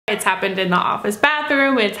It's happened in the office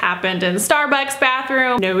bathroom. It's happened in Starbucks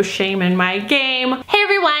bathroom. No shame in my game. Hey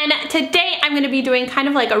everyone, today I'm gonna be doing kind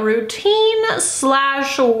of like a routine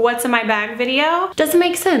slash what's in my bag video. Does it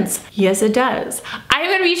make sense? Yes, it does.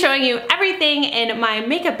 I'm gonna be showing you everything in my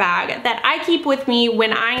makeup bag that I keep with me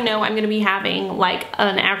when I know I'm gonna be having like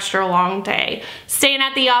an extra long day. Staying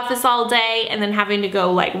at the office all day and then having to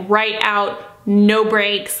go like right out, no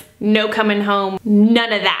breaks, no coming home,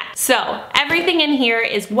 none of that. So everything in here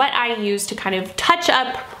is what I use to kind of touch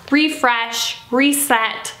up, refresh,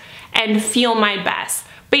 reset, and feel my best.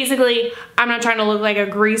 Basically, I'm not trying to look like a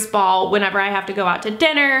grease ball whenever I have to go out to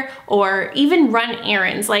dinner or even run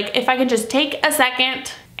errands. Like if I can just take a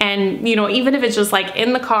second and, you know, even if it's just like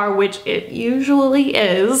in the car, which it usually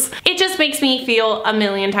is, it just makes me feel a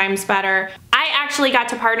million times better. I actually got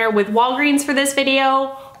to partner with Walgreens for this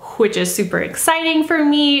video, which is super exciting for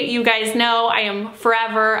me. You guys know I am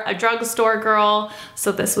forever a drugstore girl,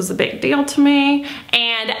 so this was a big deal to me.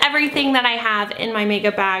 And everything that I have in my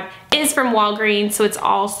makeup bag is from Walgreens, so it's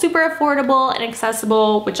all super affordable and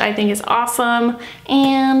accessible, which I think is awesome.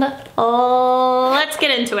 And let's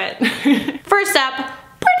get into it. First up,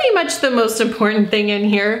 pretty much the most important thing in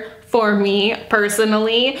here for me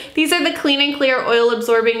personally. These are the Clean and Clear oil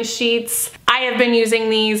absorbing sheets. I have been using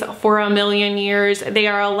these for a million years. They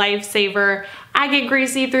are a lifesaver. I get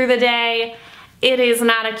greasy through the day. It is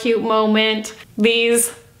not a cute moment.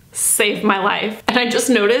 These saved my life. And I just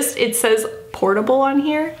noticed it says portable on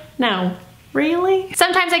here. No. Really?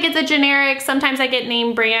 Sometimes I get the generic, sometimes I get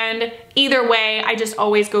name brand. Either way, I just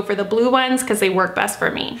always go for the blue ones because they work best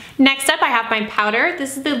for me. Next up, I have my powder.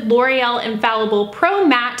 This is the L'Oreal Infallible Pro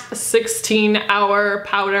Matte 16-hour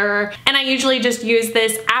powder. And I usually just use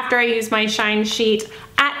this after I use my Shine Sheet.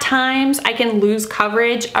 At times, I can lose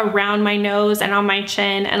coverage around my nose and on my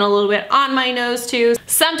chin and a little bit on my nose too.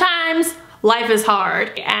 Sometimes, life is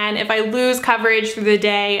hard, and if I lose coverage through the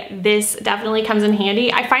day, this definitely comes in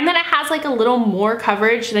handy. I find that it has like a little more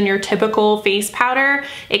coverage than your typical face powder.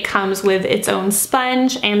 It comes with its own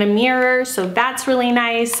sponge and a mirror, so that's really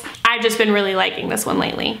nice. I've just been really liking this one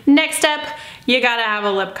lately. Next up, you gotta have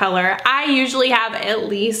a lip color. I usually have at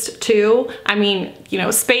least two. I mean, you know,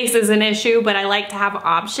 space is an issue, but I like to have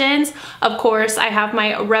options. Of course, I have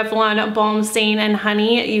my Revlon Balm Stain and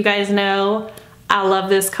Honey. You guys know I love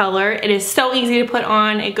this color. It is so easy to put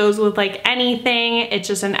on. It goes with like anything. It's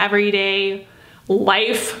just an everyday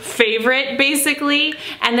life favorite basically.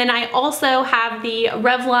 And then I also have the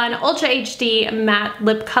Revlon Ultra HD Matte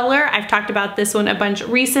Lip Color. I've talked about this one a bunch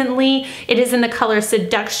recently. It is in the color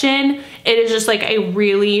Seduction. It is just like a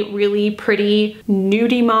really, really pretty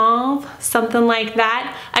nudie mauve, something like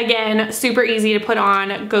that. Again, super easy to put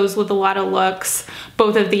on, goes with a lot of looks.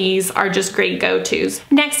 Both of these are just great go-tos.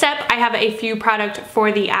 Next up, I have a few products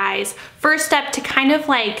for the eyes. First step, to kind of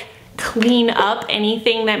like clean up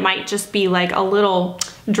anything that might just be like a little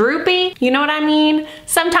droopy, you know what I mean?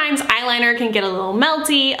 Sometimes eyeliner can get a little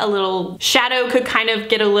melty, a little shadow could kind of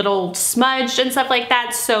get a little smudged and stuff like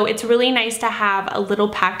that, so it's really nice to have a little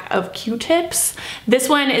pack of Q-tips. This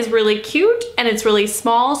one is really cute and it's really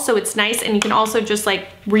small, so it's nice, and you can also just like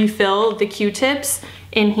refill the Q-tips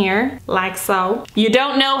in here like so. You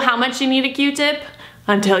don't know how much you need a Q-tip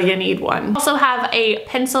until you need one. Also have a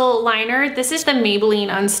pencil liner. This is the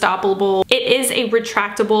Maybelline Unstoppable. It is a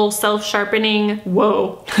retractable, self-sharpening,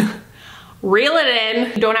 whoa, reel it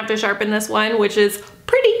in. You don't have to sharpen this one, which is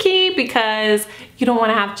pretty key because you don't want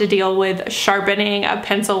to have to deal with sharpening a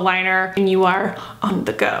pencil liner when you are on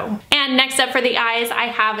the go. And next up for the eyes, I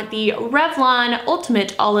have the Revlon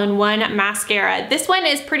Ultimate All-in-One Mascara. This one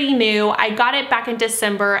is pretty new. I got it back in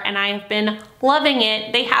December and I have been loving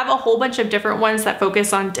it. They have a whole bunch of different ones that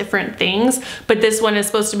focus on different things, but this one is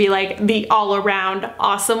supposed to be like the all-around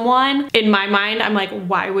awesome one. In my mind, I'm like,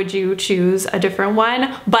 why would you choose a different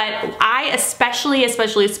one? But I especially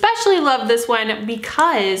love this one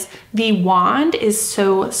because the wand is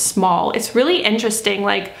so small. It's really interesting.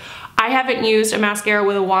 Like, I haven't used a mascara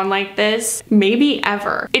with a wand like this, maybe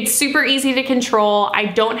ever. It's super easy to control. I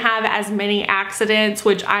don't have as many accidents,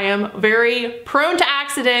 which I am very prone to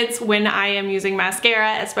accidents when I am using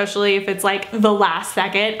mascara, especially if it's like the last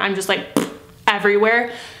second. I'm just like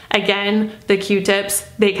everywhere. Again, the Q-tips,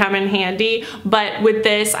 they come in handy, but with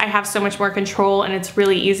this, I have so much more control and it's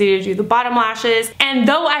really easy to do the bottom lashes. And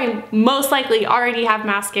though I most likely already have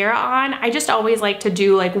mascara on, I just always like to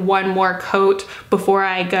do like one more coat before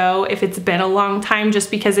I go if it's been a long time,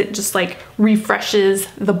 just because it just like refreshes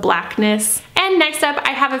the blackness. And next up, I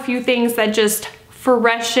have a few things that just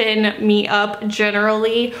freshen me up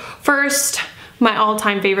generally. First, my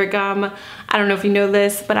all-time favorite gum. I don't know if you know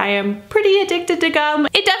this, but I am pretty addicted to gum.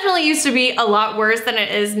 It definitely used to be a lot worse than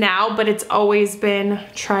it is now, but it's always been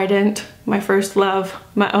Trident, my first love,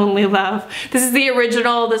 my only love. This is the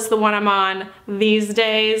original, this is the one I'm on these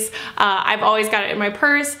days. I've always got it in my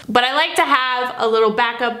purse, but I like to have a little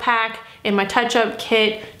backup pack in my touch-up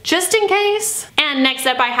kit just in case. And next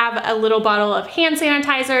up I have a little bottle of hand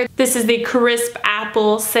sanitizer. This is the Crisp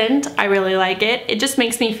Apple scent. I really like it. It just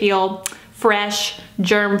makes me feel fresh,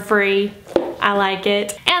 germ-free. I like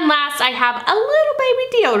it. And last, I have a little baby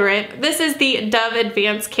deodorant. This is the Dove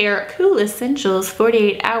Advanced Care Cool Essentials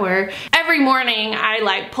 48 Hour. Every morning, I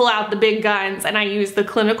like pull out the big guns and I use the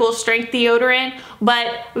clinical strength deodorant,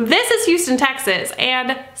 but this is Houston, Texas,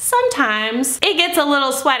 and sometimes it gets a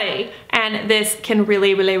little sweaty, and this can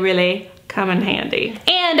really come in handy.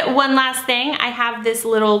 And one last thing, I have this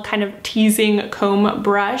little kind of teasing comb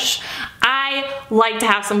brush. I like to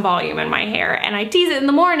have some volume in my hair, and I tease it in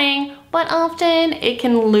the morning, but often it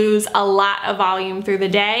can lose a lot of volume through the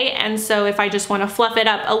day. And so if I just want to fluff it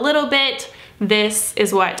up a little bit, this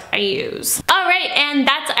is what I use. All right, and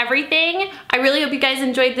that's everything. I really hope you guys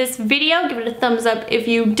enjoyed this video. Give it a thumbs up if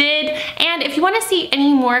you did. And if you want to see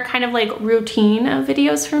any more kind of like routine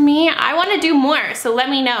videos from me, I want to do more. So let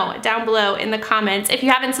me know down below in the comments. If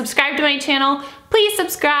you haven't subscribed to my channel, please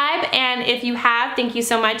subscribe. And if you have, thank you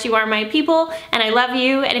so much. You are my people and I love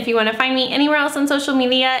you. And if you want to find me anywhere else on social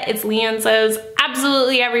media, it's LeighAnnSays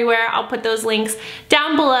absolutely everywhere. I'll put those links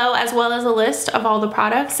down below as well as a list of all the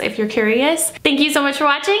products if you're curious. Thank you so much for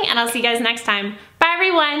watching and I'll see you guys next time. Bye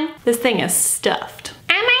everyone. This thing is stuffed.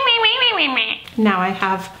 Now I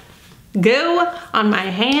have goo on my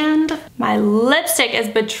hand. My lipstick is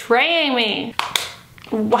betraying me.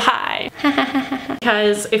 Why?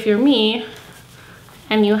 Because if you're me,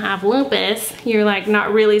 and you have lupus, you're like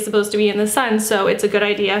not really supposed to be in the sun, so it's a good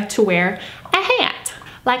idea to wear a hat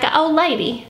like an old lady.